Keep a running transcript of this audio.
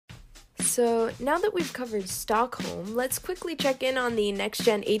So now that we've covered Stockholm, let's quickly check in on the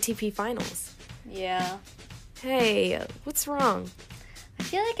next-gen ATP finals. Yeah. Hey, what's wrong? I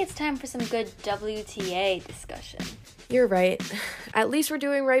feel like it's time for some good WTA discussion. You're right. At least we're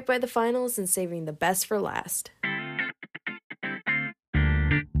doing right by the finals and saving the best for last.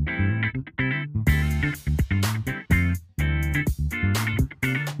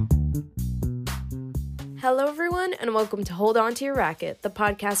 Hello, everyone, and welcome to Hold On to Your Racket, the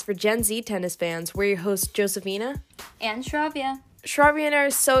podcast for Gen Z tennis fans. We're your hosts, Josephina And Shravya. Shravya and I are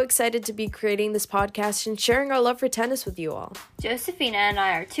so excited to be creating this podcast and sharing our love for tennis with you all. Josephina and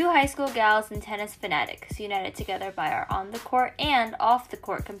I are two high school gals and tennis fanatics, united together by our on-the-court and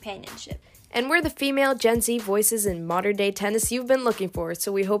off-the-court companionship. And we're the female Gen Z voices in modern-day tennis you've been looking for,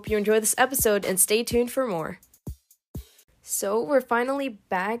 so we hope you enjoy this episode and stay tuned for more. So we're finally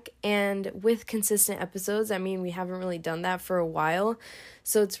back and with consistent episodes. I mean, we haven't really done that for a while,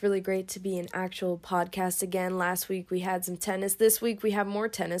 so it's really great to be an actual podcast again. Last week we had some tennis. This week we have more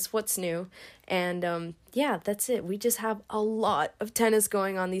tennis. What's new? And yeah, that's it. We just have a lot of tennis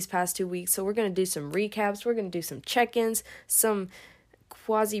going on these past 2 weeks, so we're going to do some recaps. We're going to do some check-ins, some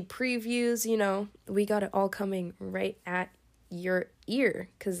quasi-previews. You know, we got it all coming right at your ear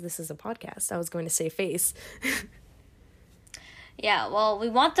because this is a podcast. I was going to say face. Yeah, well, we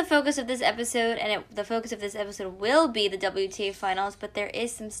want the focus of this episode, and the focus of this episode will be the WTA finals, but there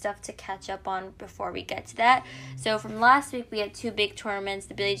is some stuff to catch up on before we get to that. So from last week, we had two big tournaments,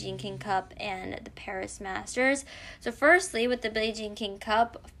 the Billie Jean King Cup and the Paris Masters. So firstly, with the Billie Jean King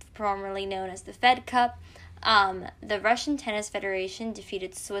Cup, formerly known as the Fed Cup, the Russian Tennis Federation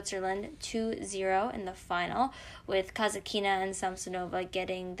defeated Switzerland 2-0 in the final, with Kasatkina and Samsonova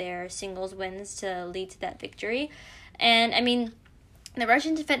getting their singles wins to lead to that victory. And, I mean, the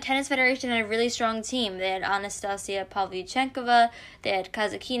Russian Tennis Federation had a really strong team. They had Anastasia Pavlyuchenkova, they had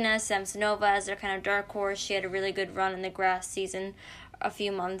Kasatkina, Samsonova as their kind of dark horse. She had a really good run in the grass season a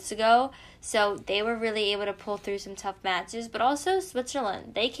few months ago. So they were really able to pull through some tough matches. But also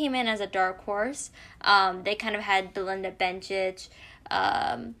Switzerland, they came in as a dark horse. They kind of had Belinda Bencic,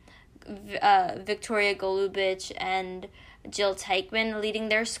 Victoria Golubic, and Jill Teichmann leading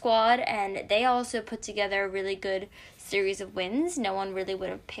their squad. And they also put together a really good series of wins. No one really would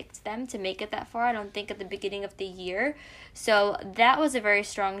have picked them to make it that far, I don't think, at the beginning of the year. So that was a very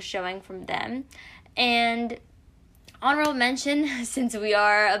strong showing from them. And honorable mention, since we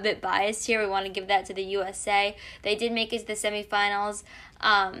are a bit biased here, we want to give that to the USA. They did make it to the semifinals,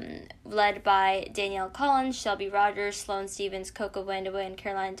 led by Danielle Collins, Shelby Rogers, Sloane Stephens, Coco Vandeweghe, and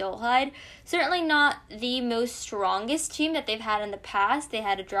Caroline Dolehide. Certainly not the most strongest team that they've had in the past. They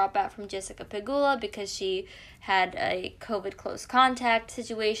had a dropout from Jessica Pegula because she had a COVID close contact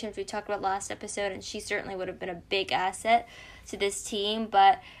situation, which we talked about last episode, and she certainly would have been a big asset to this team.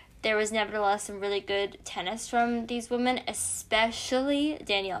 But there was nevertheless some really good tennis from these women, especially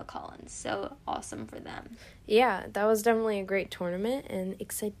Danielle Collins. So awesome for them. Yeah, that was definitely a great tournament, and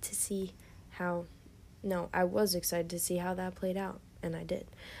excited to see I was excited to see how that played out, and I did.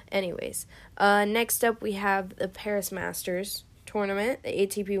 Anyways, next up we have the Paris Masters tournament, the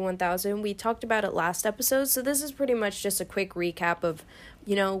ATP 1000. We talked about it last episode, so this is pretty much just a quick recap of,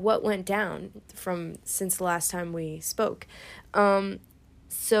 what went down since the last time we spoke.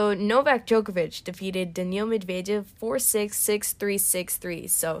 So Novak Djokovic defeated Daniil Medvedev 4-6, 6-3, 6-3.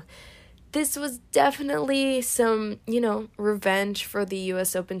 So this was definitely some, revenge for the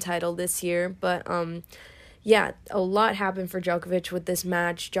U.S. Open title this year. But, yeah, a lot happened for Djokovic with this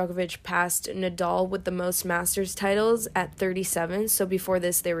match. Djokovic passed Nadal with the most Masters titles at 37. So before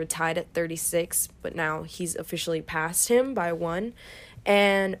this, they were tied at 36. But now he's officially passed him by one.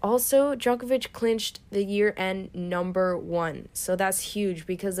 And also, Djokovic clinched the year-end number 1. So that's huge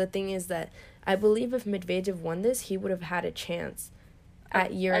because the thing is that I believe if Medvedev won this, he would have had a chance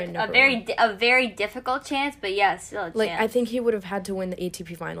at year-end number 1. A very difficult chance, but yeah, still a chance. I think he would have had to win the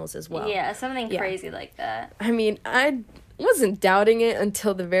ATP finals as well. Yeah, something crazy like that. I mean, I wasn't doubting it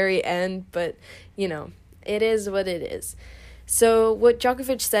until the very end, but, it is what it is. So what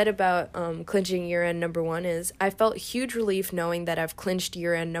Djokovic said about clinching year-end number 1 is, I felt huge relief knowing that I've clinched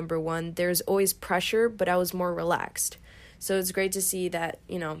year-end number 1. There's always pressure, but I was more relaxed. So it's great to see that,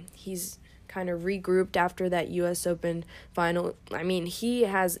 he's kind of regrouped after that U.S. Open final. I mean, he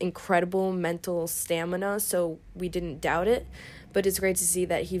has incredible mental stamina, so we didn't doubt it. But it's great to see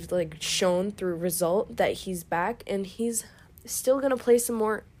that he's, shown through result that he's back, and he's still going to play some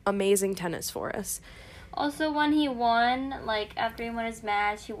more amazing tennis for us. Also, when he won, after he won his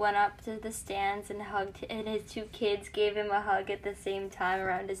match, he went up to the stands and hugged, and his two kids gave him a hug at the same time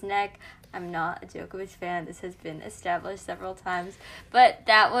around his neck. I'm not a Djokovic fan. This has been established several times. But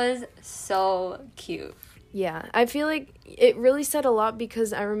that was so cute. Yeah, I feel like it really said a lot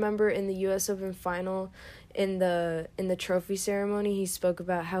because I remember in the U.S. Open final, in the trophy ceremony, he spoke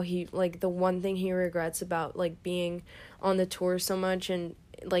about how he, like, the one thing he regrets about, like, being on the tour so much and,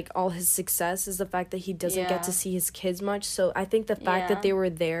 like, all his success is the fact that he doesn't get to see his kids much. So I think the fact that they were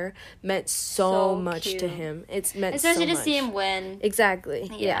there meant so much cute to him. It's meant especially so much. to see him win. Exactly.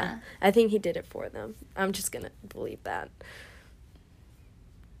 Yeah. I think he did it for them. I'm just gonna believe that.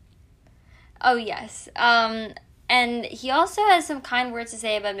 Oh, yes. And he also has some kind words to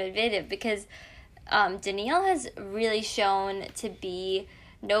say about Medvedev because Daniil has really shown to be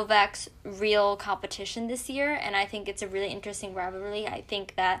Novak's real competition this year, and I think it's a really interesting rivalry. I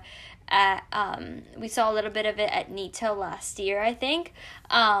think that we saw a little bit of it at Nito last year, I think,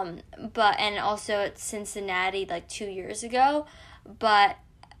 and also at Cincinnati like 2 years ago, but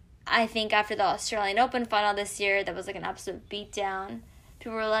I think after the Australian Open final this year, that was like an absolute beatdown.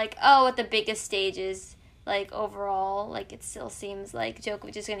 People were like, oh, at the biggest stages, like, overall, like, it still seems like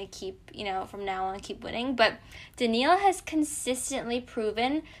Djokovic is going to keep, from now on, keep winning. But Daniil has consistently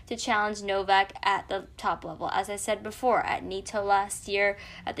proven to challenge Novak at the top level. As I said before, at Nito last year,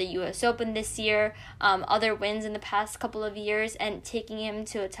 at the U.S. Open this year, other wins in the past couple of years, and taking him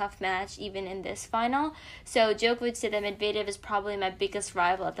to a tough match even in this final. So Djokovic said that Medvedev is probably my biggest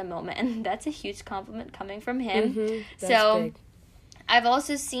rival at the moment, and that's a huge compliment coming from him. Mm-hmm. That's big. I've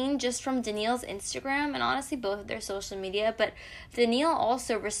also seen just from Daniil's Instagram and honestly both of their social media, but Daniil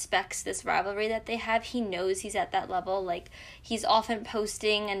also respects this rivalry that they have. He knows he's at that level. Like, he's often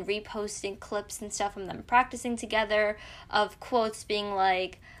posting and reposting clips and stuff from them practicing together of quotes being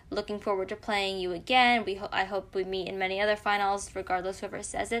like, looking forward to playing you again. I hope we meet in many other finals, regardless whoever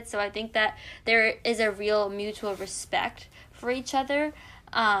says it. So I think that there is a real mutual respect for each other.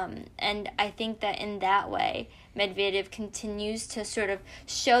 And I think that in that way, Medvedev continues to sort of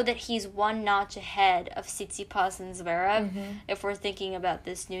show that he's one notch ahead of Tsitsipas and Zverev, if we're thinking about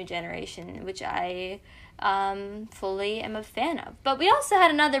this new generation, which I fully am a fan of. But we also had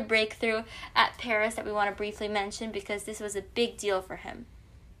another breakthrough at Paris that we want to briefly mention because this was a big deal for him.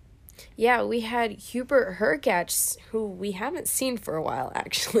 Yeah, we had Hubert Hurkacz, who we haven't seen for a while,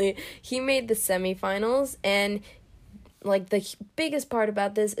 actually. He made the semifinals, and like, the biggest part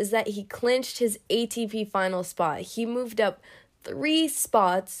about this is that he clinched his ATP final spot. He moved up 3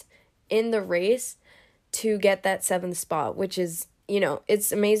 spots in the race to get that 7th spot, which is,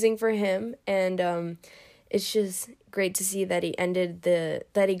 it's amazing for him. And it's just great to see that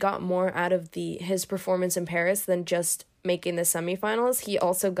that he got more out of his performance in Paris than just making the semifinals. He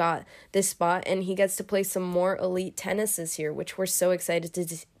also got this spot, and he gets to play some more elite tennis this year, which we're so excited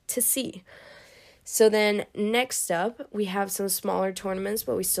to see. So then next up, we have some smaller tournaments,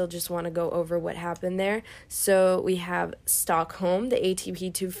 but we still just want to go over what happened there. So we have Stockholm, the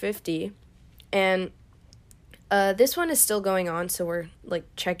ATP 250, and this one is still going on, so we're like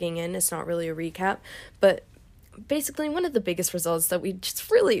checking in. It's not really a recap, but basically one of the biggest results that we just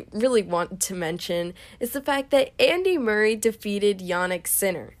really, really want to mention is the fact that Andy Murray defeated Jannik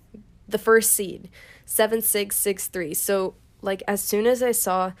Sinner, the first seed, 7-6, 6-3. So like as soon as I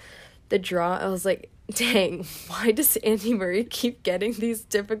saw the draw, I was like, dang, why does Andy Murray keep getting these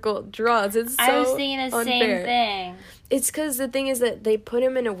difficult draws? It's so I was thinking the unfair. same thing. It's because the thing is that they put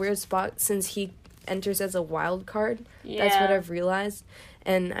him in a weird spot since he enters as a wild card. Yeah. That's what I've realized.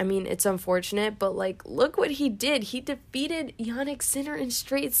 And, I mean, it's unfortunate, but, like, look what he did. He defeated Jannik Sinner in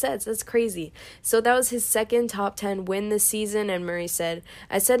straight sets. That's crazy. So that was his second top 10 win this season, and Murray said,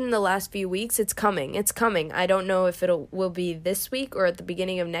 I said in the last few weeks, it's coming. It's coming. I don't know if will be this week or at the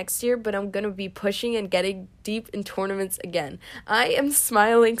beginning of next year, but I'm going to be pushing and getting deep in tournaments again. I am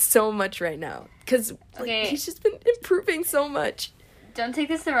smiling so much right now because he's just been improving so much. Don't take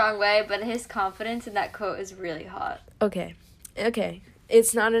this the wrong way, but his confidence in that quote is really hot. Okay.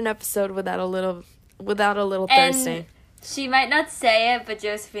 It's not an episode without a little thirsting. She might not say it, but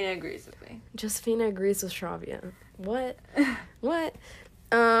Josephina agrees with me. Josephina agrees with Shravia. What? What?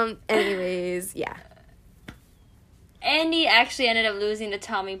 Anyways, yeah. Andy actually ended up losing to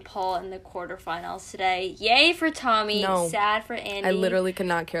Tommy Paul in the quarterfinals today. Yay for Tommy. No. Sad for Andy. I literally could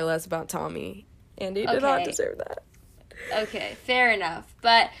not care less about Tommy. Andy did not deserve that. Okay, fair enough.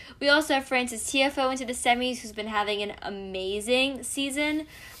 But we also have Frances Tiafoe into the semis, who's been having an amazing season,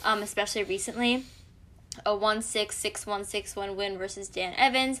 especially recently. A 1-6, 6-1, 6-1 win versus Dan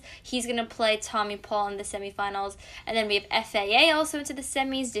Evans. He's going to play Tommy Paul in the semifinals. And then we have FAA also into the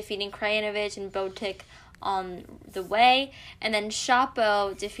semis, defeating Krajinovic and Botic on the way. And then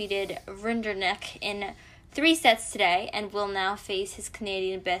Shapo defeated Rinderknecht in 3 sets today and will now face his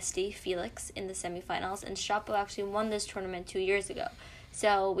Canadian bestie, Felix, in the semifinals. And Shapo actually won this tournament 2 years ago.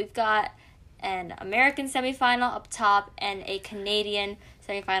 So we've got an American semifinal up top and a Canadian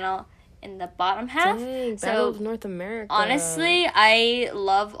semifinal in the bottom half. Dang, Battle of North America. Honestly, I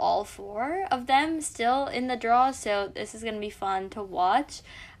love all 4 of them still in the draw, so this is going to be fun to watch.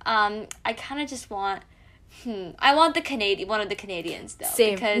 I kind of just want... I want one of the Canadians, though.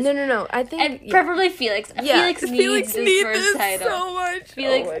 Same. Because, no. I think... And preferably Felix. Yeah, Felix needs his first title. so much.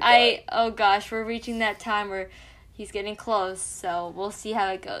 Felix, oh gosh, we're reaching that time where he's getting close, so we'll see how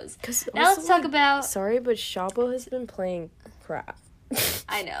it goes. Now let's talk about... Sorry, but Shapo has been playing crap.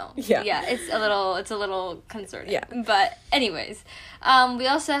 I know. Yeah, it's a little concerning. Yeah. But anyways, we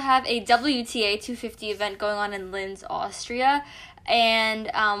also have a WTA 250 event going on in Linz, Austria.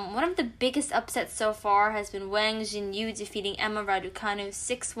 And one of the biggest upsets so far has been Wang Jinyu defeating Emma Raducanu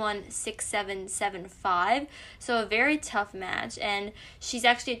 6-1, 6-7, 7-5. So a very tough match. And she's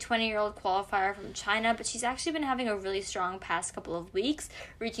actually a 20-year-old qualifier from China, but she's actually been having a really strong past couple of weeks,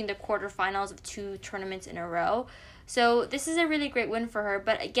 reaching the quarterfinals of 2 tournaments in a row. So this is a really great win for her.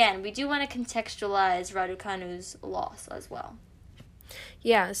 But again, we do want to contextualize Raducanu's loss as well.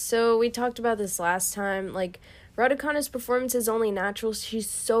 Yeah, so we talked about this last time. Raducanu's performance is only natural. She's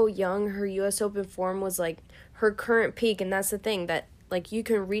so young. Her U.S. Open form was, her current peak. And that's the thing, that, you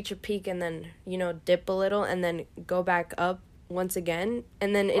can reach a peak and then, dip a little and then go back up once again.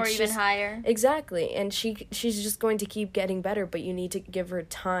 And then or even higher. Exactly. And she's just going to keep getting better, but you need to give her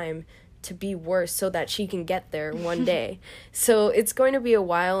time to be worse so that she can get there one day. So it's going to be a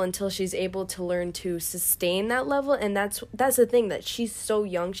while until she's able to learn to sustain that level. And that's the thing, that she's so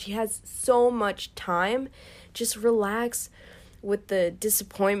young. She has so much time. Just relax with the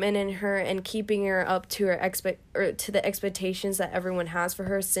disappointment in her and keeping her up to to the expectations that everyone has for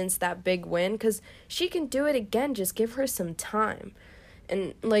her since that big win, because she can do it again. Just give her some time.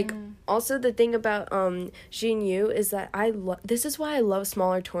 And also the thing about Jin Yu is that this is why I love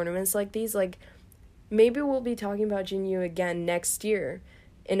smaller tournaments like these. Maybe we'll be talking about Jin Yu again next year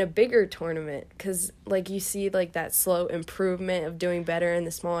in a bigger tournament, because you see that slow improvement of doing better in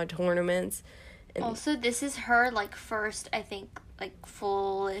the smaller tournaments. And also, this is her first, I think,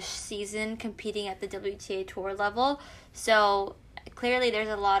 full-ish season competing at the WTA tour level. So clearly there's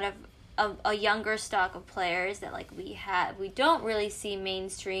a lot of a younger stock of players that we don't really see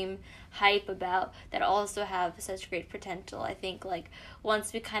mainstream hype about, that also have such great potential. I think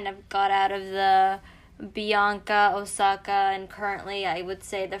once we kind of got out of the Bianca, Osaka, and currently I would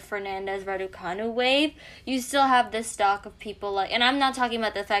say the Fernandez Raducanu wave, you still have this stock of people and I'm not talking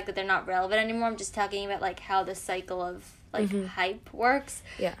about the fact that they're not relevant anymore, I'm just talking about how the cycle of hype works.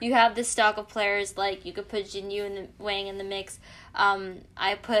 Yeah. You have this stock of players, you could put Jinyu and Wang in the mix.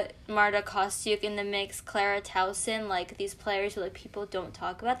 I put Marta Kostyuk in the mix, Clara Towson, these players who people don't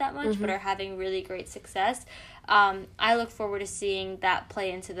talk about that much but are having really great success. I look forward to seeing that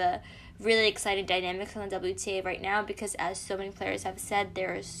play into the really exciting dynamics on the WTA right now, because as so many players have said,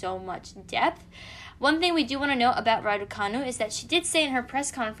 there is so much depth. One thing we do want to know about Raducanu is that she did say in her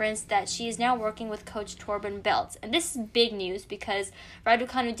press conference that she is now working with coach Torben Beltz. And this is big news, because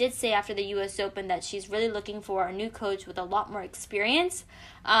Raducanu did say after the U.S. Open that she's really looking for a new coach with a lot more experience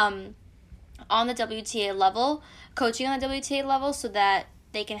on the WTA level, coaching on the WTA level, so that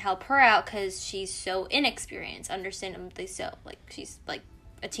they can help her out, because she's so inexperienced, understandably so. She's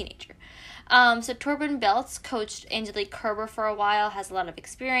a teenager. So Torben Beltz coached Angelique Kerber for a while, has a lot of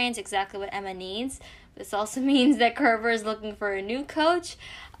experience, exactly what Emma needs. This also means that Kerber is looking for a new coach.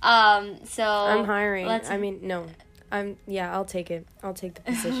 So I'm hiring. I'll take it. I'll take the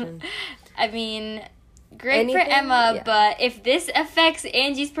position. Great for Emma, but if this affects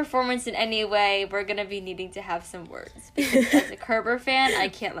Angie's performance in any way, we're going to be needing to have some words. Because as a Kerber fan, I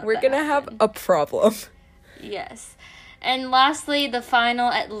can't let We're going to have a problem. Yes. And lastly, the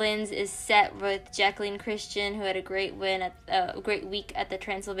final at Linz is set with Jacqueline Christian, who had a great great week at the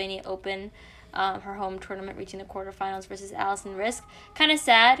Transylvania Open, her home tournament, reaching the quarterfinals versus Alison Risk. Kind of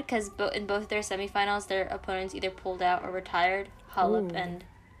sad, because in both their semifinals, their opponents either pulled out or retired, Halep and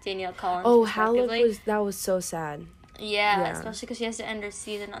Danielle Collins. Oh, Halep was so sad. Yeah, especially because she has to end her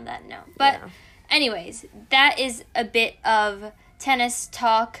season on that note. But anyways, that is a bit of tennis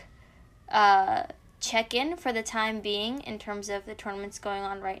talk. Check-in for the time being in terms of the tournaments going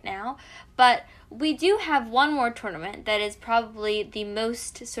on right now. But we do have one more tournament that is probably the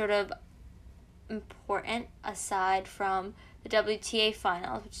most sort of important aside from the WTA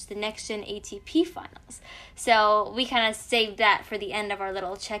finals, which is the Next Gen ATP finals. So we kind of saved that for the end of our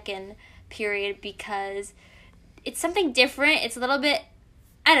little check-in period, because it's something different. It's a little bit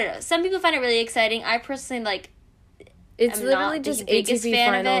I don't know. Some people find it really exciting. I personally, like, It's I'm literally not just the biggest ATP fan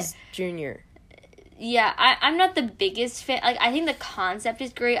of Finals it. Junior. Yeah, I'm not the biggest fan. Like, I think the concept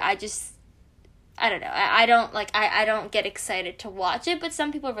is great. I don't know. I don't get excited to watch it, but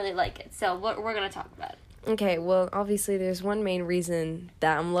some people really like it. So we're going to talk about it. Okay, well, obviously there's one main reason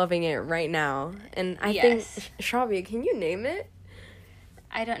that I'm loving it right now. And I Yes. think, Shavia, can you name it?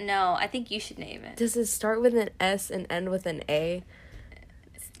 I don't know. I think you should name it. Does it start with an S and end with an A?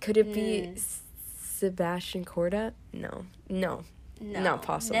 Could it be Sebastian Korda? No. Not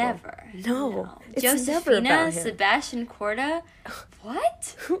possible. Never. No. It's Josefina, never about him. Sebastian Korda?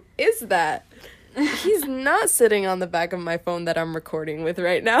 What? Who is that? He's not sitting on the back of my phone that I'm recording with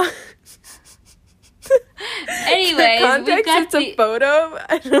right now. Anyways, the context, it's a photo.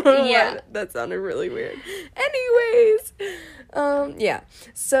 I don't know Yeah. why that sounded really weird. Anyways, yeah.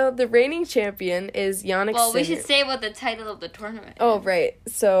 So the reigning champion is Yannick Well, we Sinner. should say what the title of the tournament Oh, is. right.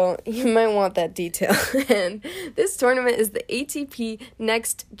 So you might want that detail. And this tournament is the ATP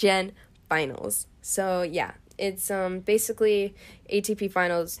Next Gen Finals. So yeah, it's basically ATP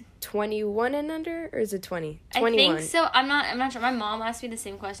Finals 21 and under, or is it 20? 21. I think so. I'm not sure. My mom asked me the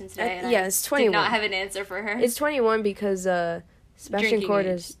same question today, and yeah, I it's did 21. not have an answer for her. It's 21 because Sebastian Drinking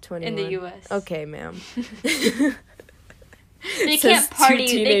Korda age is 21 in the US. Okay, ma'am. They Says can't party.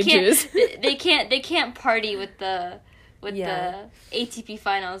 two They teenagers. can't. They can't party with the Yeah. ATP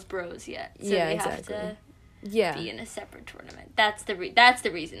Finals bros yet. So Yeah, they exactly. have to Yeah. be in a separate tournament. That's the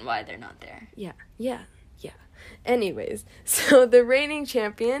reason why they're not there. Yeah. Anyways, so the reigning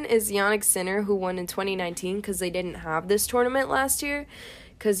champion is Yannick Sinner, who won in 2019 because they didn't have this tournament last year.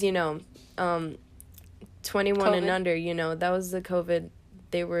 Because, 21 COVID. and under, that was the COVID.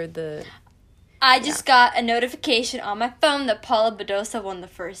 They were the... I just got a notification on my phone that Paula Badosa won the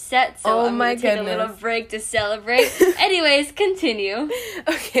first set, so I'm going to take a little break to celebrate. Anyways, continue.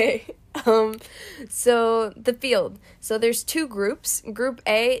 Okay. So the field. So there's two groups. Group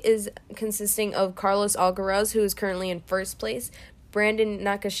A is consisting of Carlos Alcaraz, who is currently in first place, Brandon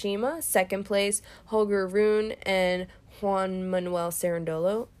Nakashima, second place, Holger Rune, and Juan Manuel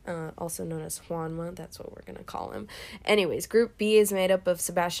Cerundolo, also known as Juanma. That's what we're going to call him. Anyways, Group B is made up of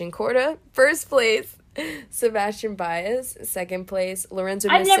Sebastian Korda, first place, Sebastian Baez, second place, Lorenzo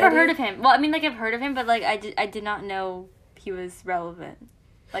Musetti. I've never heard of him. Well, I mean, like, I've heard of him, but, like, I did not know he was relevant,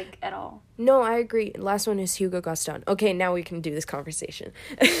 like, at all. No, I agree. Last one is Hugo Gaston. Okay, now we can do this conversation.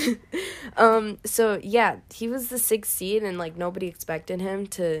 So, yeah, he was the 6th seed, and, like, nobody expected him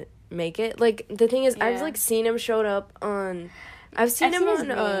to make it. Like, the thing is, I've, like, seen him showed up on... I've seen him on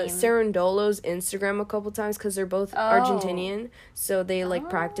Cerundolo's Instagram a couple times because they're both Argentinian, so they, like,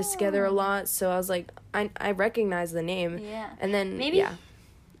 practice together a lot. So I was like, I recognize the name. Yeah. And then, maybe,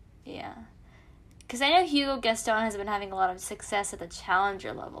 yeah. Because I know Hugo Gaston has been having a lot of success at the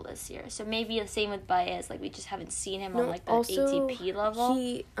challenger level this year. So maybe the same with Baez. Like, we just haven't seen him on, like, the also, ATP level.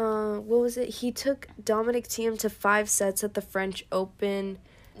 He, what was it? He took Dominic Thiem to 5 sets at the French Open.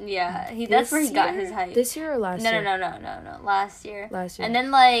 Yeah, that's where he got his hype. This year or last year? No. Last year. Last year. And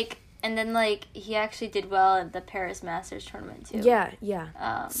then, like, he actually did well at the Paris Masters tournament, too.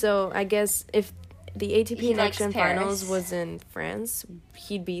 Yeah. So, I guess if the ATP Next Gen Finals Paris. was in France,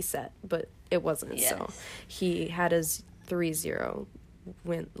 he'd be set, but it wasn't. Yes. So, he had his 3-0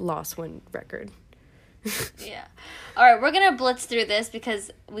 loss win record. Yeah. All right, we're going to blitz through this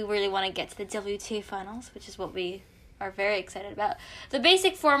because we really want to get to the WTA Finals, which is what we are very excited about. The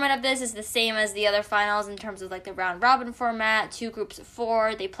basic format of this is the same as the other finals in terms of, like, the round robin format. 2 groups of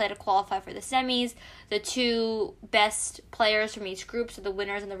 4. They play to qualify for the semis. The 2 best players from each group, so the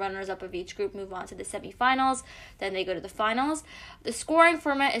winners and the runners up of each group, move on to the semifinals. Then they go to the finals. The scoring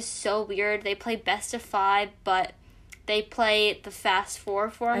format is so weird. They play best of 5, but they play the fast 4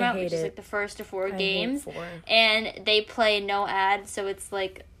 format, which is like the first to 4 games. And they play no ad, so it's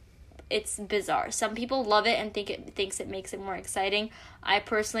like, it's bizarre. Some people love it and thinks it makes it more exciting. I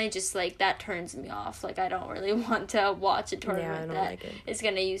personally just, like, that turns me off. Like, I don't really want to watch a tournament is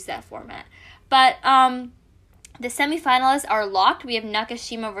going to use that format. But the semifinalists are locked. We have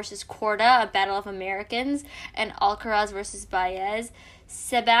Nakashima versus Korda, a battle of Americans, and Alcaraz versus Baez.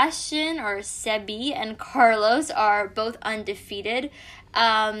 Sebastian, or Sebi, and Carlos are both undefeated.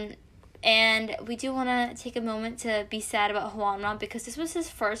 And we do want to take a moment to be sad about Juanma because this was his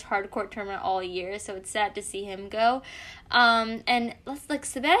first hardcourt tournament all year, so it's sad to see him go. And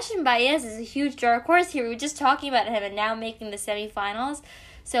Sebastian Baez is a huge dark horse here. We were just talking about him and now making the semifinals,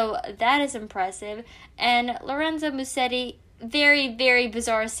 so that is impressive. And Lorenzo Musetti very, very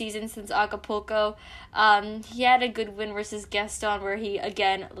bizarre season since Acapulco. He had a good win versus Gaston where he,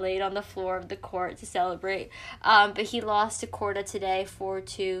 again, laid on the floor of the court to celebrate. But he lost to Korda today,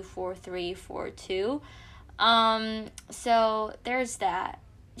 4-2, 4-3, 4-2. So there's that.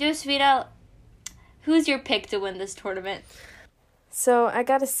 Josephina, who's your pick to win this tournament? So I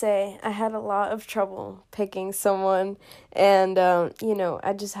gotta say, I had a lot of trouble picking someone, and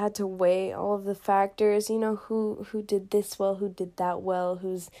I just had to weigh all of the factors. Who did this well, who did that well,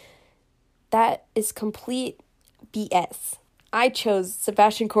 that is complete BS. I chose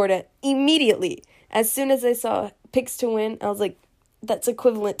Sebastian Korda immediately. As soon as I saw picks to win, I was like, that's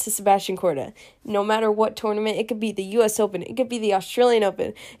equivalent to Sebastian Korda. No matter what tournament, it could be the U.S. Open, it could be the Australian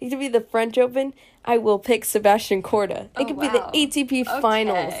Open, it could be the French Open, I will pick Sebastian Korda. It could be the ATP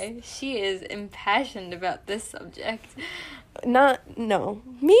Finals. She is impassioned about this subject.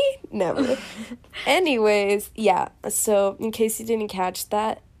 Me? Never. Anyways, yeah, so in case you didn't catch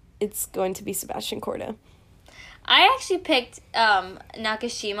that, it's going to be Sebastian Korda. I actually picked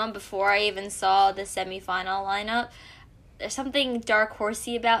Nakashima before I even saw the semifinal lineup. There's something dark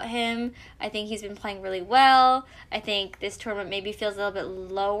horsey about him. I think he's been playing really well. I think this tournament maybe feels a little bit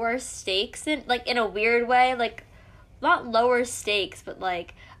lower stakes in a weird way, not lower stakes, but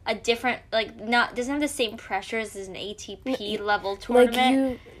a different, doesn't have the same pressures as an ATP level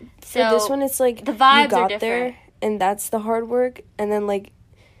tournament. For this one, it's the vibes are different. There, and that's the hard work, and then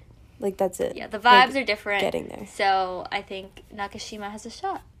that's it. Yeah, the vibes are different. Getting there. So I think Nakashima has a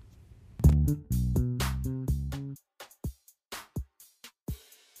shot.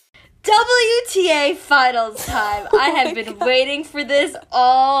 WTA finals time. I have been waiting for this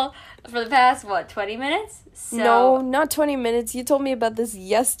for the past, 20 minutes? No, not 20 minutes. You told me about this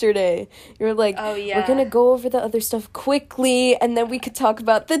yesterday. You were like, oh, yeah, we're going to go over the other stuff quickly, and then we could talk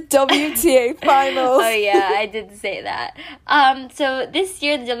about the WTA finals. Oh, yeah, I did say that. So this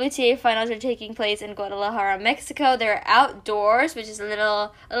year, the WTA finals are taking place in Guadalajara, Mexico. They're outdoors, which is a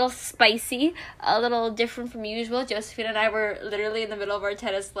little spicy, a little different from usual. Josephine and I were literally in the middle of our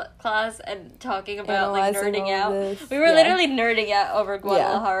tennis class and talking about, nerding out. We were literally nerding out over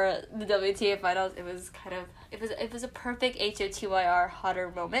Guadalajara, the WTA finals. It was it was a perfect HOTYR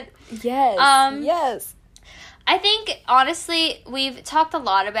hotter moment. Yes. Yes. I think, honestly, we've talked a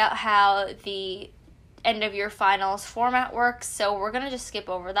lot about how the end of year finals format works, so we're going to just skip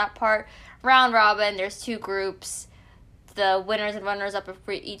over that part. Round robin, there's 2 groups. The winners and runners-up of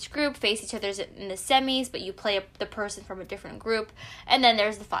each group face each other in the semis, but you play the person from a different group, and then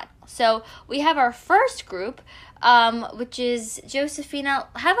there's the final. So we have our first group, which is Josephina.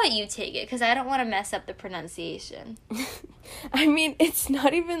 How about you take it? Because I don't want to mess up the pronunciation. I mean, it's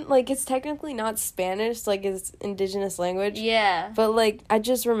not even, it's technically not Spanish, it's indigenous language. Yeah. But, I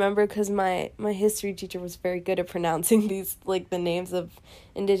just remember because my history teacher was very good at pronouncing these, the names of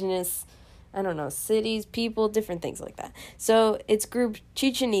indigenous, I don't know, cities, people, different things like that. So it's group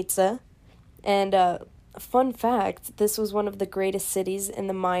Chichen Itza, and fun fact, this was one of the greatest cities in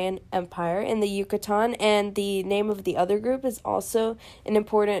the Mayan Empire in the Yucatan, and the name of the other group is also an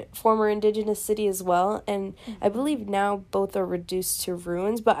important former indigenous city as well, and I believe now both are reduced to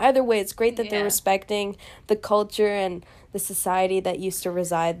ruins, but either way, it's great that they're respecting the culture and the society that used to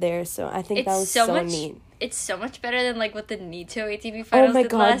reside there, so I think that was so neat. It's so much better than, what the Nito ATP finals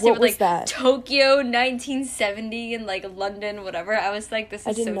did last year. What was that? Tokyo 1970 and, London, whatever. I was like, this is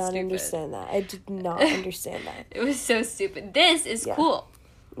so stupid. I did not understand that. I did not understand that. It was so stupid. This is cool.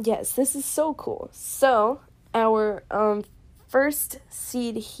 Yes, this is so cool. So, our first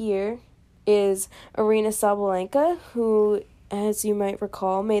seed here is Aryna Sabalenka, who, as you might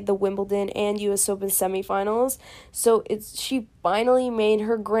recall, made the Wimbledon and U.S. Open semifinals. So she finally made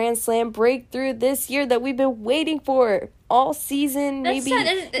her Grand Slam breakthrough this year that we've been waiting for all season,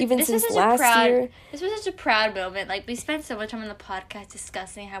 even since last year. This was such a proud moment. We spent so much time on the podcast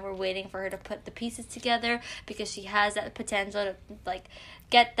discussing how we're waiting for her to put the pieces together because she has that potential to,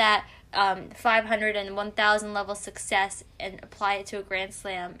 get that 500 and 1,000 level success and apply it to a Grand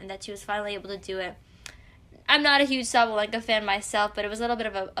Slam, and that she was finally able to do it. I'm not a huge Sabalenka fan myself, but it was a little bit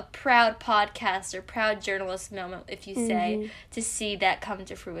of a proud podcaster, proud journalist moment, if you say, to see that come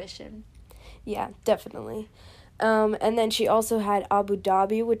to fruition. Yeah, definitely. And then she also had Abu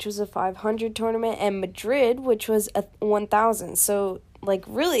Dhabi, which was a 500 tournament, and Madrid, which was a 1,000. So,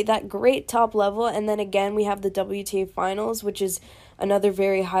 really that great top level. And then again, we have the WTA finals, which is another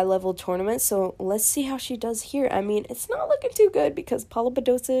very high-level tournament, so let's see how she does here. I mean, it's not looking too good because Paula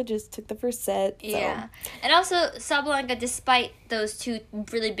Badosa just took the first set. So. Yeah, and also Sabalenka, despite those 2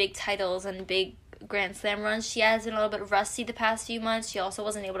 really big titles and big Grand Slam runs. She has been a little bit rusty the past few months. She also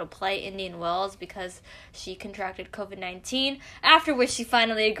wasn't able to play Indian Wells because she contracted COVID-19, after which she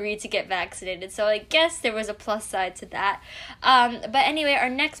finally agreed to get vaccinated. So I guess there was a plus side to that. But anyway, our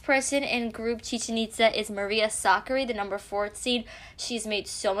next person in Group Chichen Itza is Maria Sakkari, the number 4th seed. She's made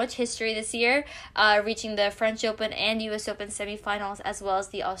so much history this year, reaching the French Open and US Open semifinals, as well as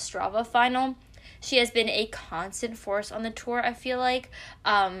the Ostrava final. She has been a constant force on the tour, I feel like,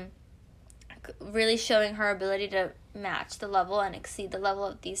 really showing her ability to match the level and exceed the level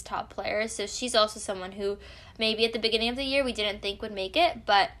of these top players. So she's also someone who maybe at the beginning of the year we didn't think would make it,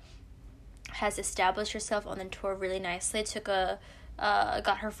 but has established herself on the tour really nicely.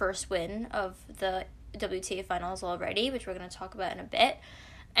 Got her first win of the WTA finals already, which we're going to talk about in a bit.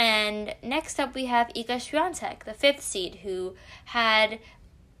 And next up we have Iga Swiatek, the 5th seed, who had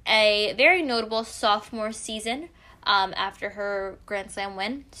a very notable sophomore season after her Grand Slam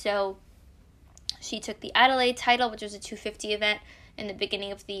win. So she took the Adelaide title, which was a 250 event in the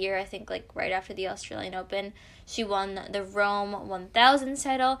beginning of the year, I think like right after the Australian Open. She won the Rome 1000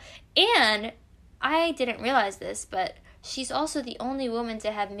 title, and I didn't realize this, but she's also the only woman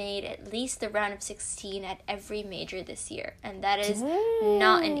to have made at least the round of 16 at every major this year, and that is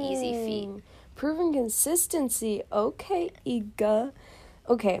not an easy feat. Proven consistency. Okay, Iga.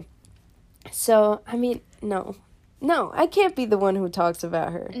 Okay, so, I mean, no, I can't be the one who talks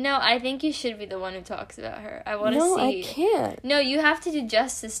about her. No, I think you should be the one who talks about her. I want to see. No, I can't. No, you have to do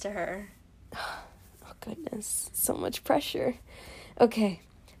justice to her. Oh, goodness. So much pressure. Okay,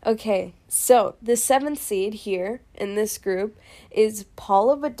 so the 7th seed here in this group is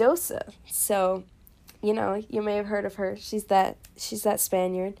Paula Badosa. So, you may have heard of her. She's that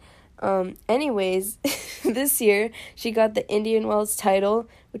Spaniard. Anyways, this year she got the Indian Wells title,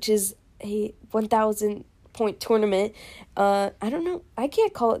 which is a 1,000 point tournament. I don't know. I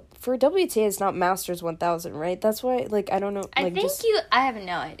can't call it for WTA. It's not Masters 1000, right? That's why. I don't know. I have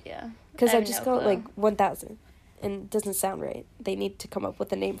no idea. Because I just call it 1000, and it doesn't sound right. They need to come up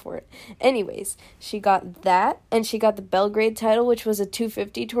with a name for it. Anyways, she got that, and she got the Belgrade title, which was a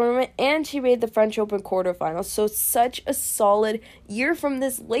 250 tournament, and she made the French Open quarterfinals. So such a solid year from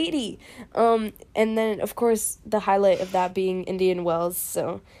this lady. And then of course the highlight of that being Indian Wells.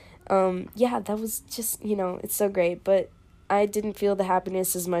 So, yeah, that was just it's so great. But I didn't feel the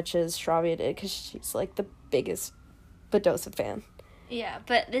happiness as much as Shravia did because she's like the biggest Badosa fan. Yeah,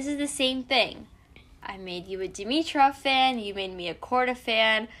 but this is the same thing. I made you a Dimitrov fan. You made me a Korda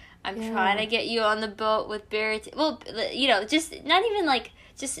fan. I'm trying to get you on the boat with Berrettini. Well, just not even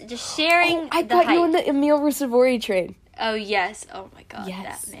just sharing. I got you on the Emil Ruusuvuori train. Oh yes! Oh my God!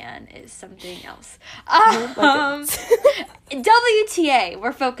 Yes. That man is something else. Oh WTA.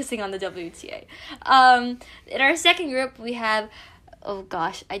 We're focusing on the WTA. In our second group, we have. Oh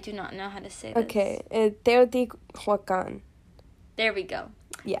gosh, I do not know how to say this. Okay, Teotihuacan. There we go.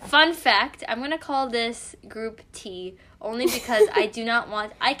 Yeah. Fun fact, I'm going to call this Group T only because I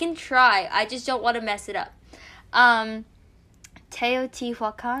can try, I just don't want to mess it up.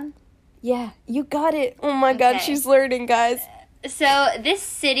 Teotihuacan? Yeah, you got it. Oh my God, she's learning, guys. So this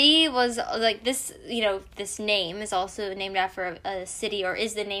city was this name is also named after a city, or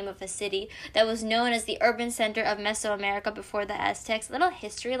is the name of a city that was known as the urban center of Mesoamerica before the Aztecs. A little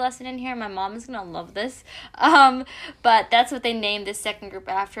history lesson in here. My mom is going to love this. But that's what they named this second group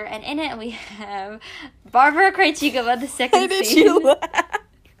after. And in it we have Barbara Krejcikova, the second seed. Why did you laugh?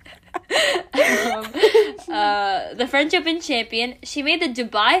 The French Open champion. She made the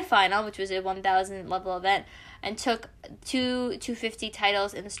Dubai final, which was a 1,000 level event, and took 250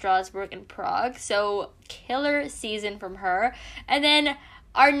 titles in Strasbourg and Prague. So, killer season from her. And then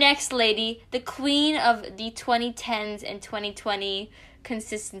our next lady, the queen of the 2010s and 2020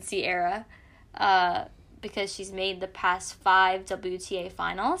 consistency era, because she's made the past 5 WTA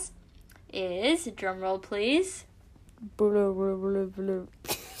finals, is, drumroll please.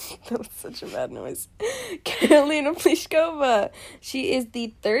 That was such a bad noise. Karolina Pliskova. She is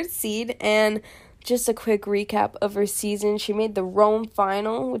the 3rd seed, and just a quick recap of her season. She made the Rome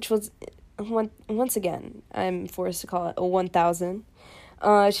final, which was, once again, I'm forced to call it a 1,000.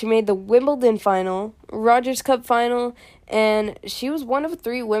 She made the Wimbledon final, Rogers Cup final, and she was one of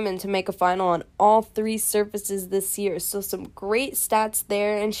 3 women to make a final on all 3 surfaces this year. So some great stats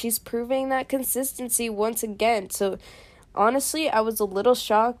there, and she's proving that consistency once again. So honestly, I was a little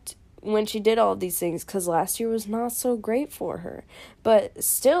shocked when she did all these things, because last year was not so great for her. But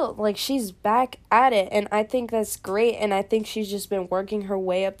still, she's back at it, and I think that's great, and I think she's just been working her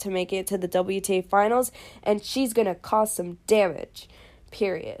way up to make it to the WTA finals, and she's going to cause some damage,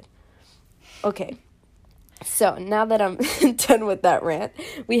 period. Okay. So, now that I'm done with that rant,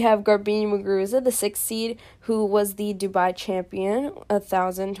 we have Garbine Muguruza, the 6th seed, who was the Dubai champion,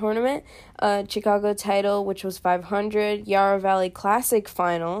 1,000 tournament, Chicago title, which was 500, Yarra Valley Classic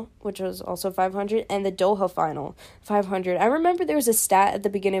final, which was also 500, and the Doha final, 500. I remember there was a stat at the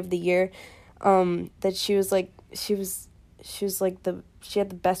beginning of the year that she had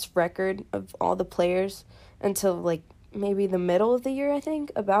the best record of all the players until, like, maybe the middle of the year, I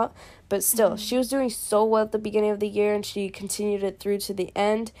think, but still, she was doing so well at the beginning of the year, and she continued it through to the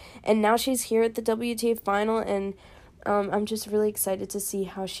end, and now she's here at the WTA final, and I'm just really excited to see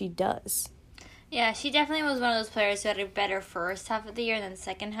how she does. Yeah, she definitely was one of those players who had a better first half of the year than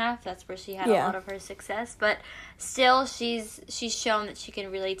second half. That's where she had a lot of her success, but still, she's shown that she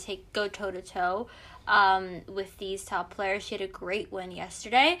can really go toe-to-toe with these top players. She had a great win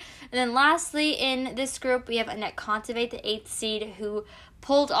yesterday. And then lastly, in this group, we have Annette Kontaveit, the 8th seed, who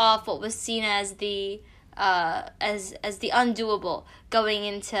pulled off what was seen as the undoable going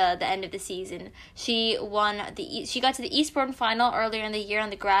into the end of the season. She got to the Eastbourne final earlier in the year on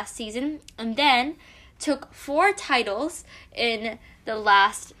the grass season, and then took 4 titles in the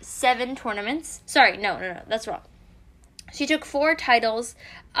last 7 tournaments. Sorry, no, that's wrong. She took 4 titles,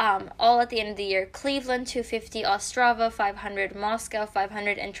 all at the end of the year. Cleveland 250, Ostrava 500, Moscow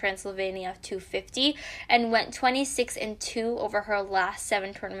 500, and Transylvania 250, and went 26-2 over her last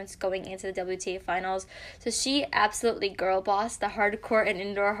 7 tournaments going into the WTA finals. So she absolutely girl bossed the hardcourt and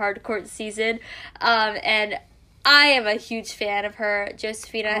indoor hardcourt season, and I am a huge fan of her.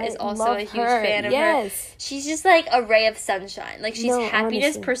 Josefina is also a huge fan of her. She's just like a ray of sunshine. Like, she's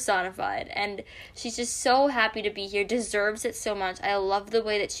happiness personified. And she's just so happy to be here. Deserves it so much. I love the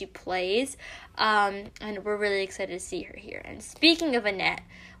way that she plays. And we're really excited to see her here. And speaking of Annette,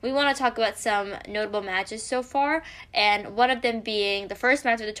 we want to talk about some notable matches so far. And one of them being the first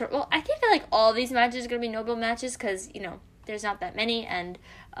match of the tournament. Well, I think that, like, all these matches are going to be notable matches because, you know, there's not that many. And,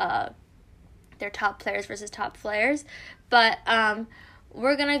 they're top players versus top players. But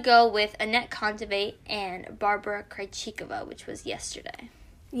we're going to go with Annette Kontaveit and Barbara Krejcikova, which was yesterday.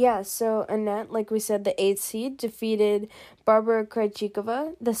 Yeah, so Annette, like we said, the 8th seed, defeated Barbara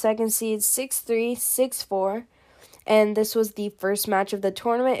Krejcikova, the 2nd seed, 6-3, 6-4. And this was the first match of the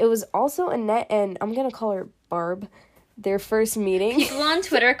tournament. It was also Annette and, I'm going to call her Barb, their first meeting. People on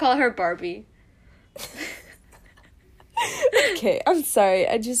Twitter call her Barbie. Okay, I'm sorry.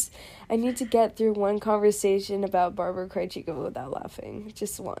 I need to get through one conversation about Barbara Krejcikova without laughing.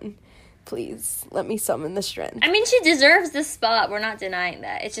 Just one. Please, let me summon the strength. I mean, she deserves this spot. We're not denying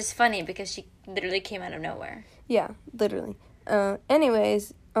that. It's just funny because she literally came out of nowhere. Yeah, literally.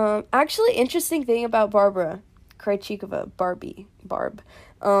 Anyways, actually, interesting thing about Barbara Krejcikova, Barb.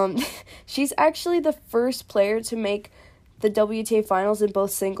 She's actually the first player to make the WTA finals in both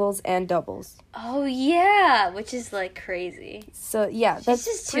singles and doubles. Oh, yeah, which is, like, crazy. So, yeah, that's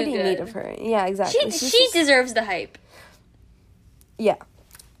just pretty neat of her. Yeah, exactly. She deserves the hype. Yeah.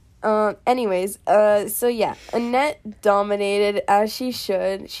 Anyways, so yeah, Annette dominated as she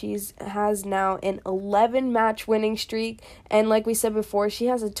should. Has now an 11-match winning streak, and like we said before, she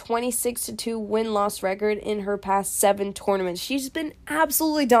has a 26-2 win-loss record in her past 7 tournaments. She's been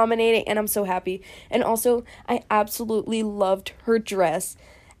absolutely dominating, and I'm so happy. And also, I absolutely loved her dress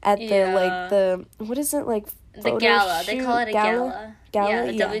at the what is it, like, the gala. They call it a gala. Yeah,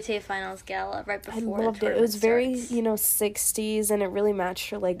 the WTA Finals gala right before. I loved it. It was very, 60s, and it really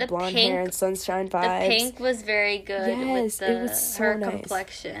matched her, like, the blonde hair and sunshine vibes. The pink was very good. Yes, it was so her nice.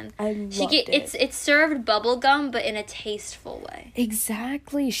 complexion. I loved it. It's served bubblegum, but in a tasteful way.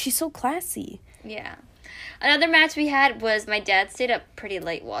 Exactly. She's so classy. Yeah. Another match we had was, my dad stayed up pretty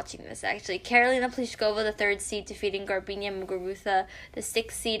late watching this, actually. Karolina Pliskova, the 3rd seed, defeating Garbine Muguruza, the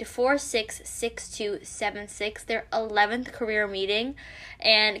 6th seed, 4-6, 6-2, 7-6, their 11th career meeting.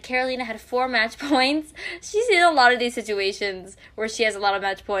 And Karolina had 4 match points. She's in a lot of these situations where she has a lot of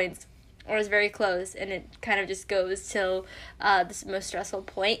match points, or is very close, and it kind of just goes till this most stressful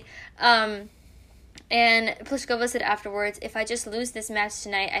point. And Pliskova said afterwards, if I just lose this match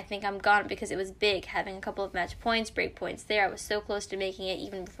tonight, I think I'm gone, because it was big having a couple of match points, break points there. I was so close to making it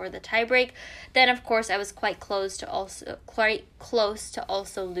even before the tiebreak. Then, of course, I was quite close to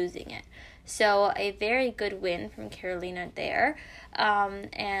also losing it. So a very good win from Karolina there.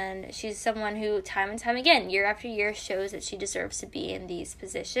 And she's someone who time and time again, year after year, shows that she deserves to be in these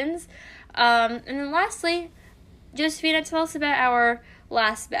positions. And then lastly, Josefina, tell us about our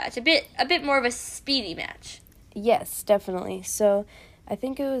last match. A bit more of a speedy match. Yes, definitely. So, I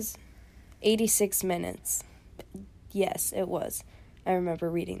think it was 86 minutes. Yes, it was. I remember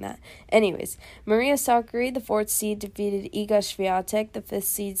reading that. Anyways, Maria Sakkari, the 4th seed, defeated Iga Swiatek, the 5th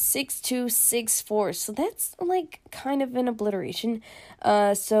seed, 6-2, 6-4. So that's, like, kind of an obliteration.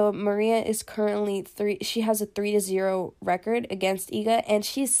 So Maria is currently she has a 3-0 record against Iga, and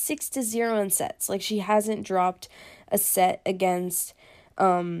she's 6-0 in sets. Like, she hasn't dropped a set against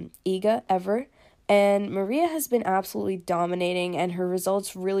Iga ever. And Maria has been absolutely dominating, and her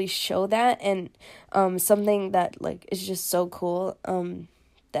results really show that. And something that, like, is just so cool,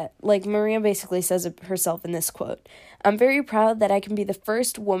 that, like, Maria basically says it herself in this quote: "I'm very proud that I can be the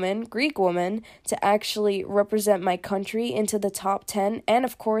first woman, Greek woman, to actually represent my country into the top 10, and,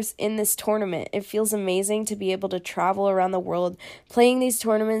 of course, in this tournament. It feels amazing to be able to travel around the world, playing these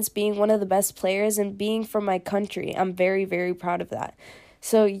tournaments, being one of the best players, and being from my country. I'm very, very proud of that."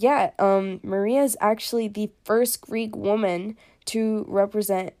 So, yeah, Maria is actually the first Greek woman to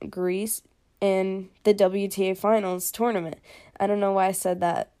represent Greece in the WTA Finals tournament. I don't know why I said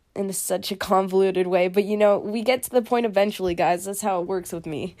that in such a convoluted way, but, we get to the point eventually, guys. That's how it works with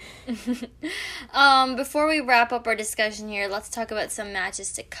me. Before we wrap up our discussion here, let's talk about some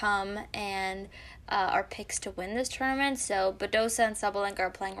matches to come and our picks to win this tournament. So, Badosa and Sabalenka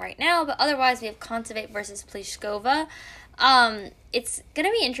are playing right now, but otherwise we have Kontaveit versus Pliskova. It's going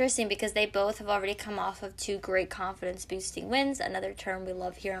to be interesting because they both have already come off of 2 great confidence-boosting wins, another term we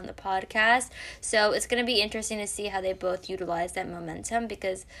love here on the podcast. So it's going to be interesting to see how they both utilize that momentum,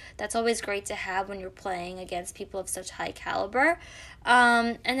 because that's always great to have when you're playing against people of such high caliber.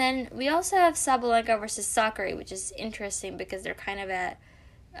 And then we also have Sabalenka versus Sakkari, which is interesting because they're kind of at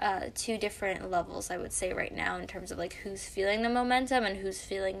 2 different levels, I would say, right now, in terms of, like, who's feeling the momentum and who's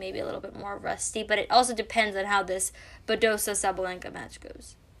feeling maybe a little bit more rusty. But it also depends on how this Badosa-Sabalenka match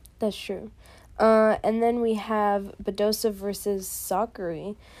goes. That's true. And then we have Badosa versus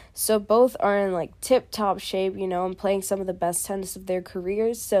Sakkari. So both are in, like, tip-top shape, and playing some of the best tennis of their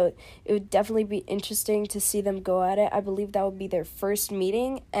careers. So it would definitely be interesting to see them go at it. I believe that would be their first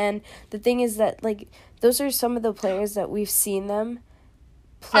meeting. And the thing is that, like, those are some of the players that we've seen them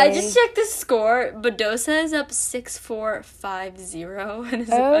play. I just checked the score. Badosa is up 6-4, 5-0 and is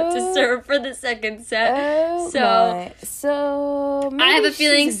about to serve for the second set. So I have a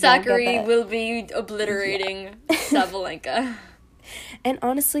feeling Sakkari will be obliterating Sabalenka. And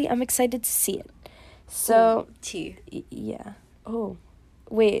honestly, I'm excited to see it. So yeah. Oh,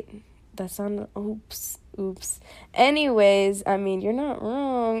 wait. That's on. Oops. Anyways, I mean, you're not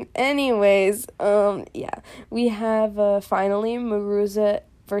wrong. Anyways, yeah, we have finally Muguruza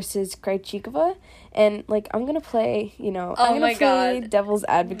versus Krejcikova, and, like, I'm gonna play, I'm gonna play devil's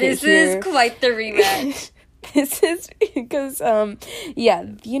advocate this here. Is quite the rematch. This is because,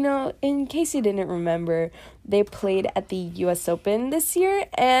 in case you didn't remember, they played at the U.S. Open this year,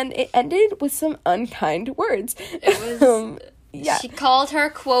 and it ended with some unkind words. It was... Yeah. She called her,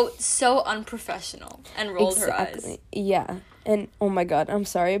 quote, so unprofessional, and rolled her eyes. Yeah. And, oh my god, I'm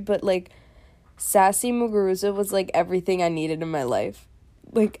sorry, but, like, sassy Muguruza was, like, everything I needed in my life.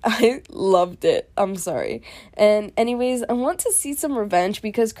 Like, I loved it. I'm sorry. And anyways, I want to see some revenge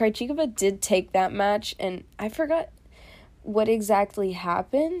because Krejcikova did take that match, and I forgot what exactly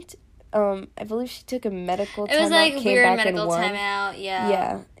happened. I believe she took a medical timeout. It was like weird medical timeout,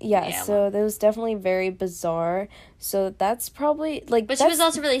 yeah. So that was definitely very bizarre. So that's probably like. But she was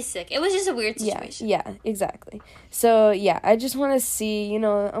also really sick. It was just a weird situation. Yeah, exactly. So yeah, I just want to see,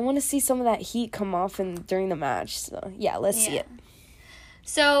 I want to see some of that heat come off during the match. So yeah, let's see it.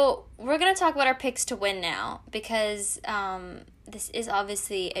 So we're gonna talk about our picks to win now because this is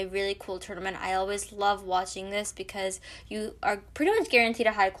obviously a really cool tournament. I always love watching this because you are pretty much guaranteed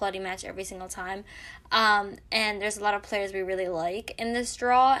a high-quality match every single time. And there's a lot of players we really like in this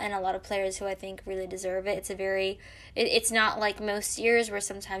draw and a lot of players who I think really deserve it. It's not like most years where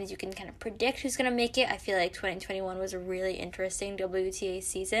sometimes you can kind of predict who's going to make it. I feel like 2021 was a really interesting WTA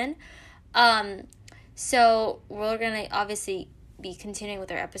season. So we're going to obviously be continuing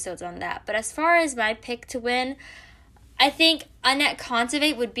with our episodes on that. But as far as my pick to win, I think Anett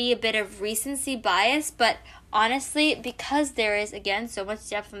Kontaveit would be a bit of recency bias, but honestly, because there is, again, so much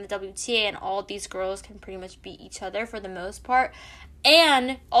depth from the WTA and all these girls can pretty much beat each other for the most part,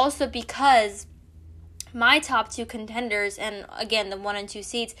 and also because my top 2 contenders, and again, the 1 and 2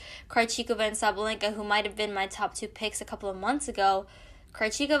 seeds, Krejcikova and Sabalenka, who might have been my top 2 picks a couple of months ago,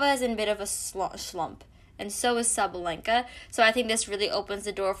 Krejcikova is in a bit of a slump, and so is Sabalenka. So I think this really opens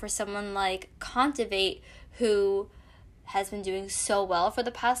the door for someone like Kontaveit, who has been doing so well for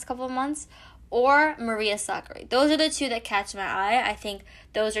the past couple of months, or Maria Sakkari. Those are the 2 that catch my eye. I think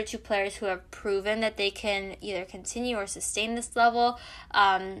those are 2 players who have proven that they can either continue or sustain this level.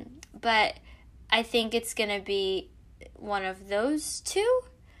 But I think it's going to be one of those two.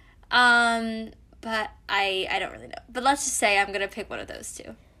 But I don't really know. But let's just say I'm going to pick one of those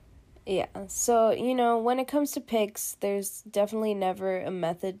two. Yeah, so, when it comes to picks, there's definitely never a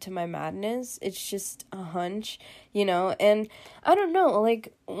method to my madness. It's just a hunch, and I don't know,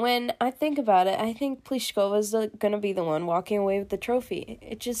 like, when I think about it, I think Pliskova is gonna be the one walking away with the trophy.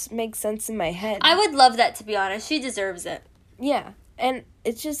 It just makes sense in my head. I would love that, to be honest. She deserves it. Yeah, and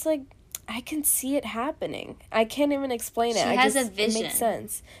it's just, like, I can see it happening. I can't even explain it. She has a vision. It makes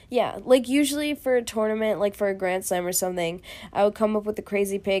sense. Yeah, like usually for a tournament, like for a Grand Slam or something, I would come up with a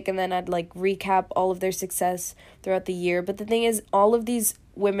crazy pick and then I'd like recap all of their success throughout the year. But the thing is, all of these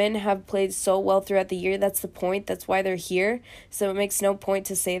women have played so well throughout the year. That's the point. That's why they're here. So it makes no point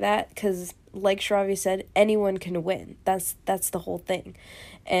to say that because, like Shravya said, anyone can win. That's the whole thing.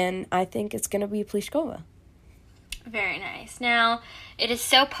 And I think it's going to be Pliskova. Very nice. Now, it is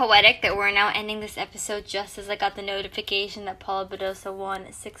so poetic that we're now ending this episode just as I got the notification that Paula Badosa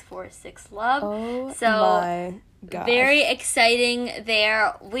won 646 Love. Oh, so, my gosh. Very exciting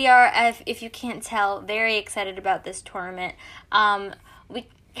there. We are, if you can't tell, very excited about this tournament. We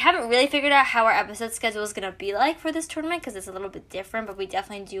haven't really figured out how our episode schedule is going to be like for this tournament because it's a little bit different, but we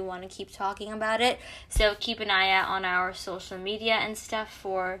definitely do want to keep talking about it. So keep an eye out on our social media and stuff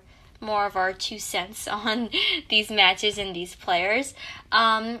for more of our 2 cents on these matches and these players.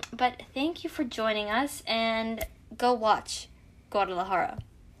 But thank you for joining us, and go watch Guadalajara.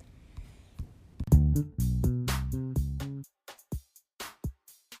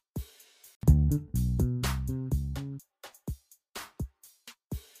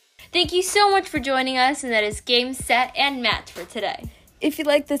 Thank you so much for joining us, and that is game, set, and match for today. If you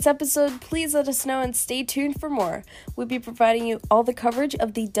like this episode, please let us know and stay tuned for more. We'll be providing you all the coverage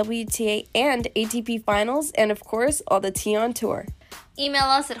of the WTA and ATP finals and, of course, all the tea on tour. Email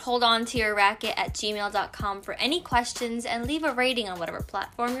us at holdontoyourracket@gmail.com for any questions and leave a rating on whatever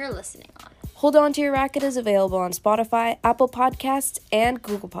platform you're listening on. Hold On to Your Racket is available on Spotify, Apple Podcasts, and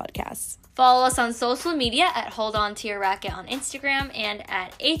Google Podcasts. Follow us on social media at Hold On to Your Racket on Instagram and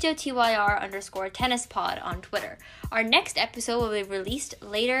at HOTYR_tennispod on Twitter. Our next episode will be released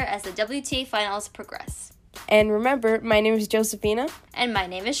later as the WTA finals progress. And remember, my name is Josephina. And my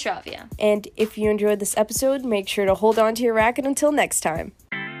name is Shravya. And if you enjoyed this episode, make sure to hold on to your racket until next time.